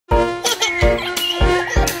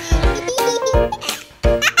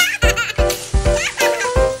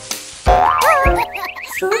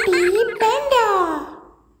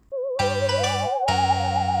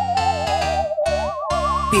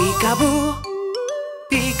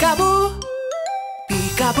Peekaboo,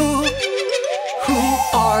 peekaboo, who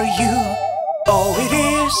are you? Oh, it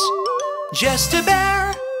is just a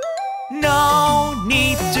bear, no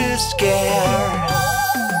need to scare.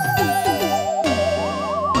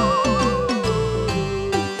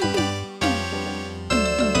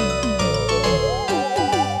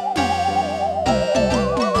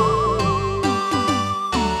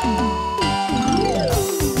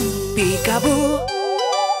 Peekaboo,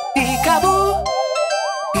 peekaboo,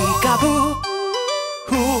 peekaboo,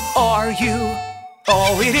 who are you?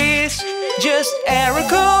 Oh, it is just a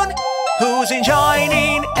raccoon who's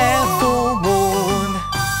enjoying a full moon.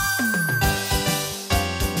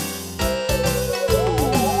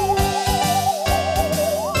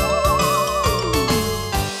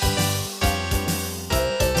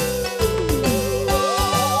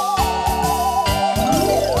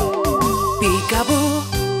 Peekaboo,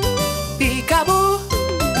 peekaboo,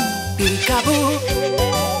 peekaboo,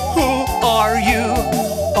 who are you?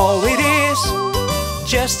 Oh, it is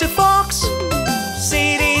just a fox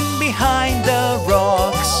sitting behind the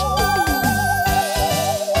rocks.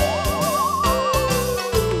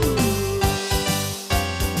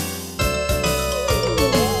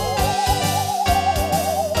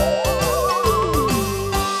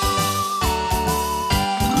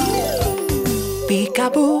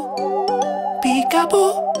 Peekaboo, peekaboo,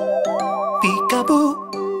 peekaboo,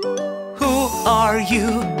 who are you?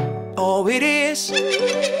 Oh, it is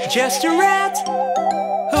just a rat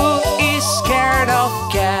who is scared of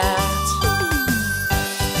cats.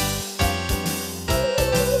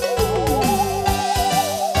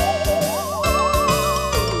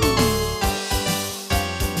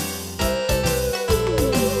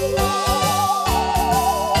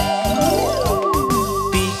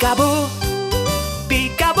 Peekaboo,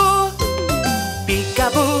 peekaboo,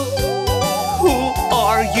 peekaboo, who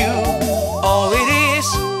are you? Oh, it is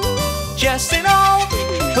just an owl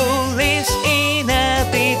who lives in a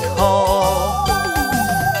big hole.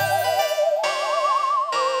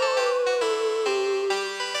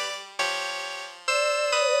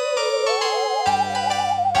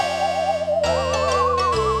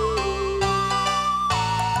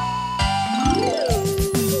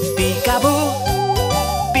 Peekaboo,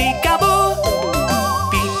 peekaboo,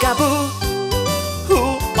 peekaboo, who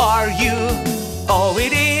are you? Oh,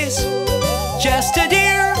 it is just a deer